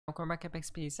Market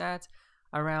XP is at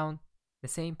around the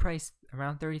same price,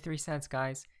 around 33 cents,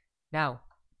 guys. Now,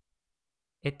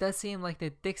 it does seem like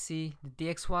the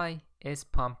DXY is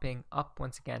pumping up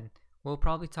once again. We'll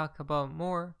probably talk about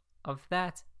more of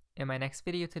that in my next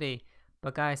video today.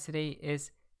 But guys, today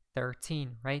is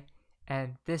 13, right?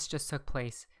 And this just took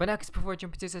place. But now, before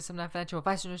jumping into some financial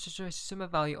advice and consumer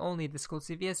value only, this code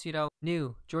CVS,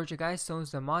 new Georgia guy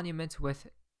stones the monument with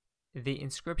the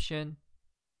inscription,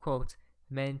 quote,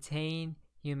 maintain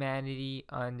humanity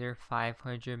under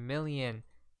 500 million,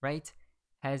 right?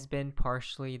 Has been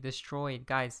partially destroyed,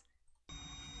 guys.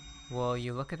 Well,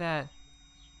 you look at that.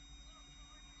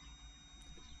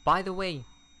 By the way,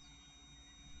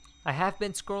 I have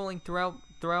been scrolling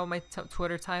throughout my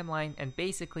Twitter timeline, and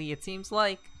basically it seems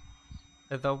like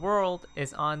the world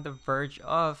is on the verge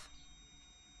of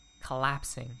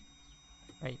collapsing,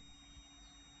 right?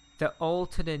 The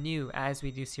old to the new, as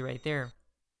we do see right there.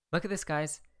 Look at this,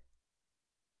 guys.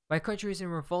 My country is in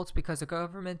revolt because the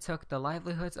government took the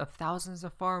livelihoods of thousands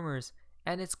of farmers,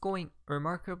 and it's going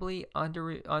remarkably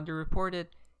underreported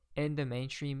in the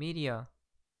mainstream media.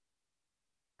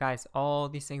 Guys, all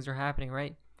these things are happening,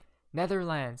 right?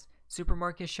 Netherlands.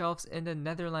 Supermarket shelves in the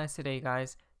Netherlands today,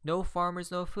 guys. No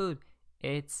farmers, no food.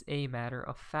 It's a matter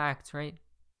of fact, right?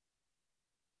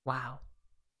 Wow.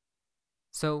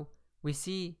 So we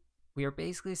are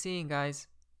basically seeing, guys,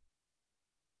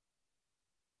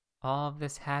 all of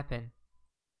this happen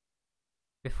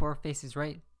before our faces,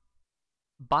 right?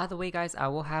 By the way, guys, I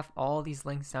will have all these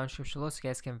links down below so you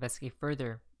guys can investigate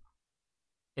further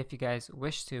if you guys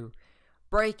wish to.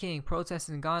 Breaking! Protests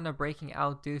in Ghana breaking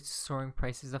out due to soaring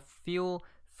prices of fuel,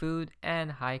 food, and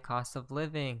high cost of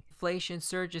living. Inflation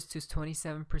surges to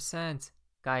 27%.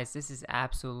 Guys, this is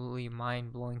absolutely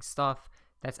mind-blowing stuff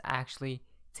that's actually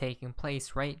taking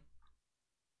place, right?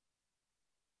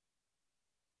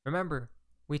 Remember,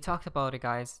 we talked about it,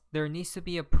 guys. There needs to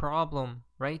be a problem,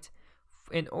 right?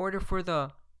 In order for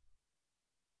the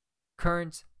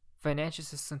current financial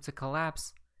system to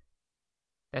collapse,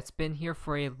 that's been here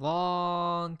for a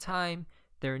long time,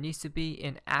 there needs to be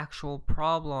an actual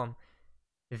problem.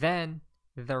 Then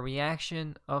the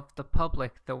reaction of the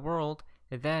public, the world,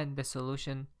 then the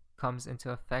solution comes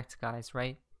into effect, guys,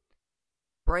 right?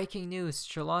 Breaking news,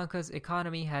 Sri Lanka's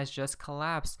economy has just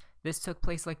collapsed. This took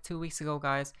place like 2 weeks ago,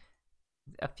 guys.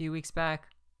 A few weeks back.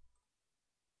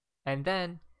 And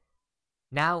then,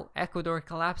 now Ecuador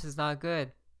collapse is not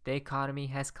good. The economy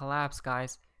has collapsed,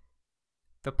 guys.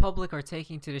 The public are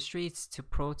taking to the streets to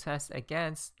protest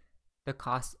against the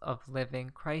cost of living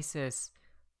crisis,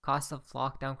 cost of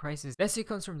lockdown crisis. This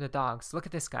comes from the dogs. Look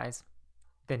at this, guys.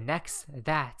 The next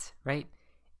that, right?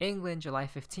 England, July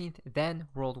 15th, then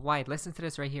worldwide. Listen to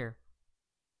this right here.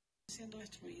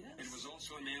 It was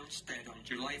also announced that on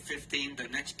July 15, the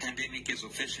next pandemic is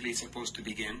officially supposed to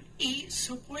begin. Y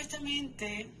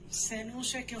supuestamente se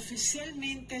anuncia que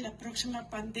oficialmente la próxima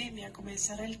pandemia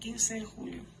comenzará el 15 de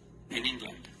julio. In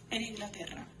England. En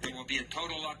Inglaterra. There will be a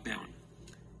total lockdown.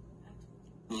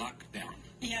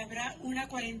 Y habrá una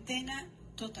cuarentena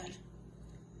total.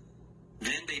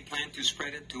 Then they plan to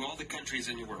spread it to all the countries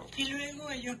in the world. Y luego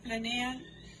ellos planean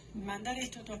mandar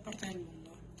esto a todas partes del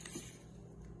mundo.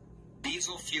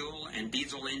 Diesel fuel and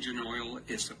diesel engine oil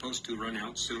is supposed to run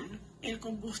out soon. El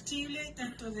combustible,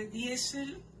 tanto de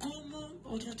diésel como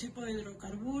otro tipo de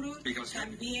hidrocarburos,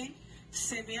 también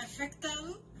se ve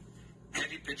afectado.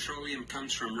 Heavy petroleum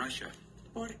comes from Russia.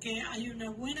 Porque hay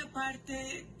una buena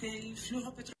parte del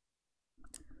flujo petrolero.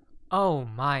 Oh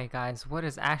my, guys, what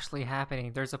is actually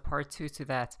happening? There's a part 2 to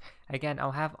that. Again,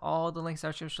 I'll have all the links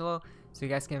down below so you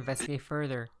guys can investigate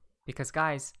further. Because,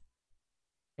 guys,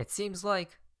 it seems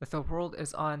like the world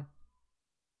is on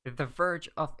the verge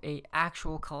of a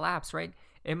actual collapse, right?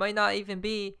 It might not even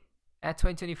be at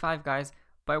 2025, guys.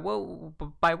 By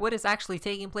what is actually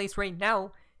taking place right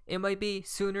now, it might be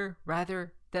sooner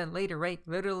rather than later, right?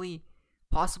 Literally,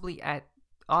 possibly at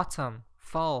autumn,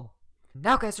 fall.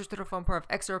 Now, guys, there's the fun part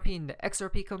of XRP and the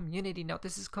XRP community. Now,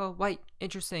 this is called White.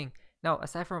 Interesting. Now,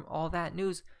 aside from all that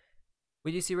news,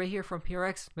 we do see right here from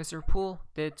PRX, Mr. Poole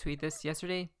did tweet this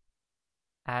yesterday.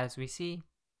 As we see,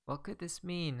 what could this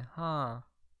mean, huh?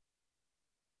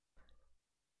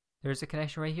 There's a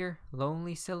connection right here.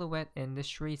 Lonely silhouette in the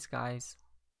streets, guys.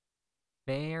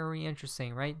 Very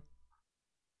interesting, right?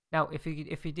 Now, if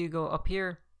you do go up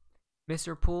here,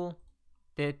 Mr. Poole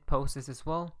did post this as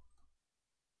well.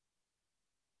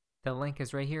 The link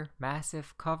is right here.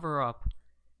 Massive cover up.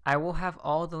 I will have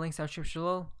all the links down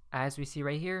below, as we see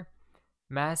right here.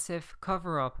 Massive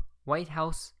cover up. White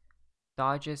House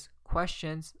dodges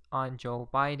questions on Joe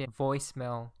Biden.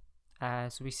 Voicemail,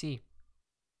 as we see.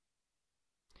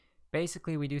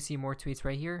 Basically, we do see more tweets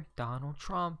right here. Donald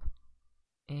Trump.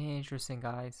 Interesting,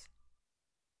 guys.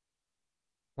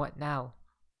 What now?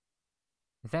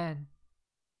 Then,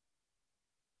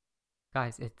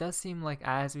 guys, it does seem like,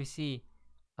 as we see,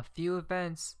 a few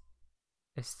events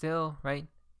is still, right,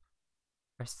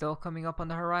 are still coming up on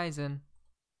the horizon.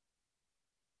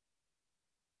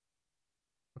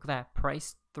 Look at that,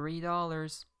 price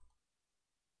 $3.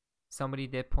 Somebody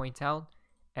did point out.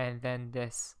 And then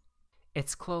this.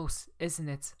 It's close, isn't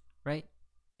it? Right?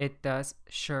 It does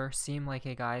sure seem like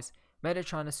it, guys.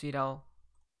 Metatron is sweet out.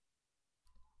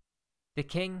 The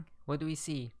king, what do we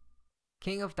see?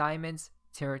 King of Diamonds,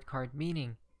 tarot card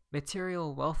meaning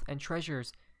material, wealth, and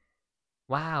treasures.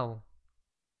 Wow.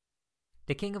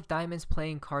 The King of Diamonds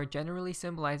playing card generally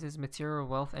symbolizes material,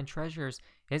 wealth, and treasures.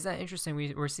 Isn't that interesting?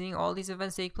 We're seeing all these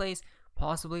events take place.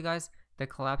 Possibly, guys, the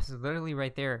collapse is literally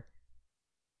right there.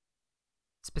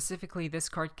 Specifically, this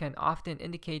card can often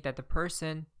indicate that the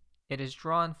person it is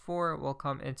drawn for will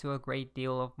come into a great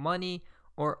deal of money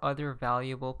or other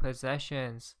valuable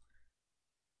possessions.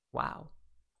 Wow.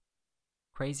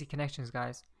 Crazy connections,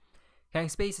 guys. Counting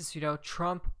spaces,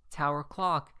 Trump Tower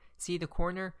Clock. See the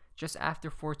corner just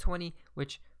after 420,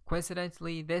 which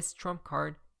coincidentally this Trump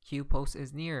card Q post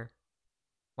is near.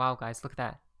 Wow, guys, look at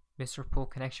that. Mr. Pool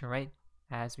connection, right?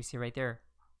 As we see right there.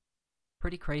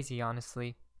 Pretty crazy,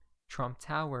 honestly. Trump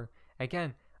Tower.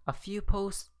 Again, a few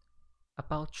posts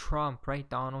about Trump, right?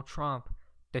 Donald Trump.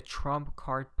 The Trump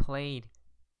card played.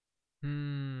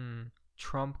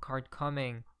 Trump card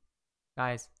coming.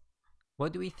 Guys,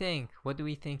 what do we think? What do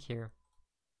we think here?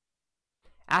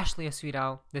 Ashley a sweet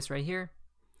out. This right here.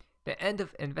 The end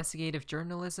of investigative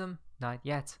journalism? Not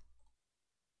yet.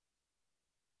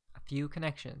 A few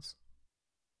connections.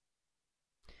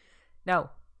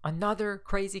 Now, another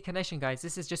crazy connection, guys.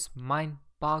 This is just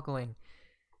mind-boggling.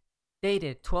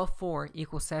 Dated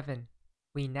 12/4 = 7.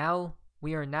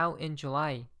 We are now in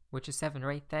July, which is 7,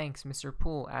 right? Thanks, Mr.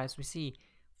 Poole. As we see,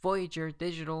 Voyager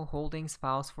Digital Holdings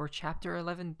files for Chapter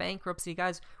 11 bankruptcy.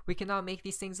 Guys, we cannot make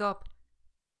these things up.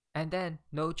 And then,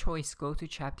 no choice, go to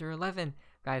Chapter 11.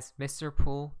 Guys, Mr.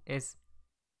 Poole is...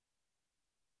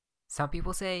 Some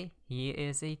people say he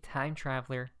is a time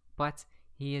traveler, but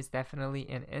he is definitely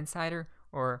an insider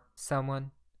or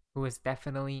someone who is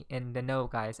definitely in the know,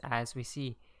 guys, as we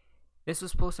see. This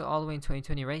was posted all the way in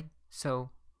 2020, right?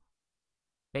 So,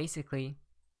 basically,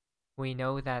 we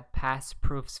know that past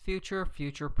proves future,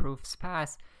 future proves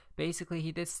past. Basically,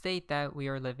 he did state that we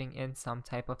are living in some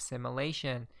type of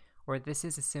simulation, or this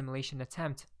is a simulation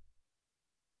attempt.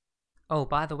 Oh,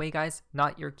 by the way, guys,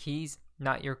 not your keys,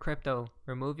 not your crypto.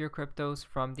 Remove your cryptos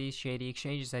from these shady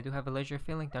exchanges. I do have a ledger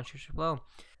feeling down below.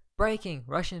 Breaking,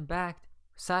 Russian-backed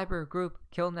cyber group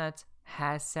Killnet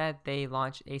has said they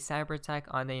launched a cyber attack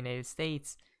on the United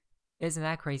States. Isn't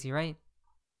that crazy, right?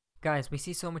 Guys, we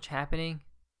see so much happening.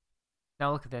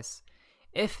 Now look at this.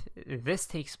 If this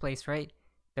takes place, right,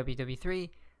 WW3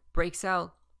 breaks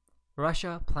out,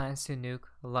 Russia plans to nuke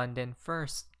London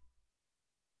first.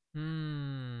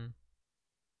 Isn't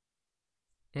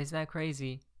that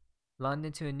crazy?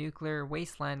 London to a nuclear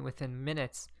wasteland within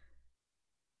minutes.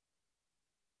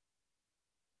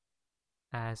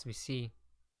 As we see.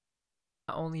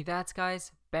 Not only that,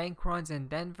 guys, bank runs in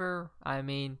Denver. I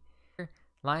mean,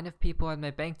 line of people at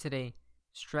my bank today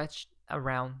stretched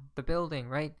around the building,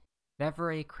 right?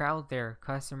 Never a crowd there.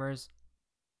 Customers.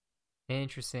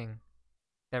 Interesting.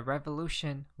 The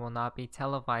revolution will not be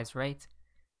televised, right?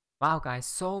 Wow, guys,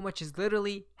 so much is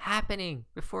literally happening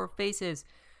before our faces.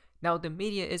 Now, the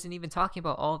media isn't even talking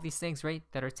about all of these things, right,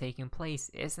 that are taking place.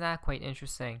 Isn't that quite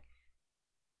interesting?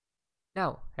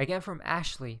 Now, again from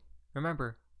Ashley.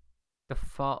 Remember, the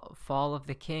fall of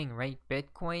the king, right?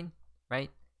 Bitcoin, right?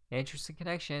 Interesting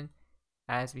connection,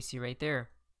 as we see right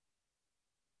there.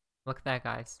 Look at that,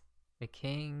 guys. The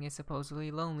king is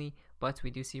supposedly lonely, but we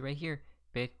do see right here,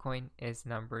 Bitcoin is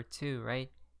number 2,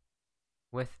 right?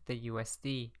 With the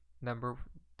USD.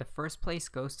 The first place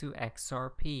goes to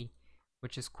XRP,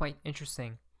 which is quite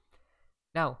interesting.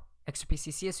 Now, XRP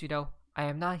CCS, I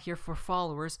am not here for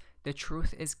followers. The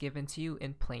truth is given to you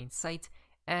in plain sight,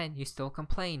 and you still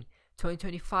complain.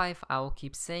 2025, I will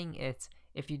keep saying it.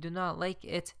 If you do not like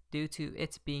it due to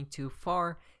it being too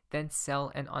far, then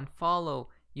sell and unfollow.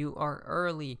 You are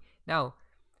early. Now,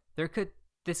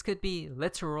 this could be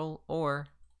literal or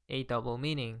a double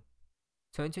meaning.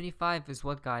 2025 is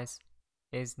what, guys?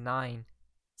 Is 9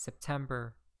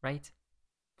 September, right?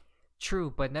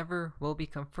 True, but never will be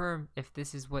confirmed if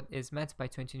this is what is meant by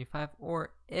 2025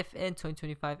 or if in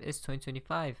 2025 is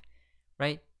 2025,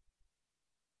 right?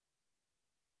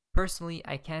 Personally,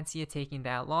 I can't see it taking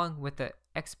that long with the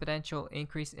exponential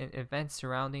increase in events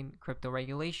surrounding crypto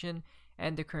regulation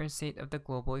and the current state of the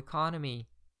global economy.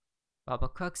 Baba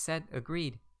Cook said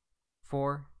agreed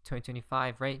for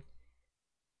 2025, right?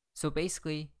 So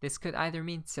basically, this could either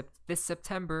mean this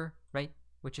September, right,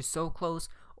 which is so close,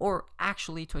 or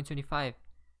actually 2025.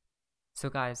 So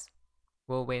guys,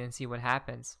 we'll wait and see what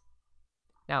happens.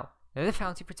 Now, the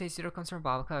fountain for today's video comes from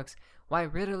Baba Cooks. Why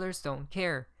riddlers don't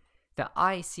care. The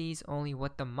eye sees only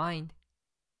what the mind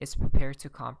is prepared to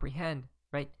comprehend,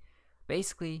 right?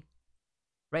 Basically,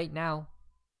 right now,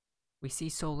 we see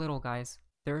so little, guys.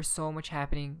 There is so much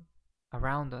happening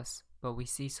around us, but we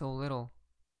see so little,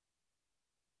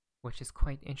 which is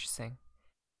quite interesting.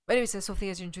 But anyways, hopefully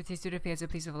you guys enjoyed today's video. If you guys did,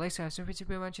 please leave a like, subscribe,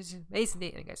 super much. It's an amazing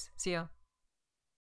day, and guys, see ya.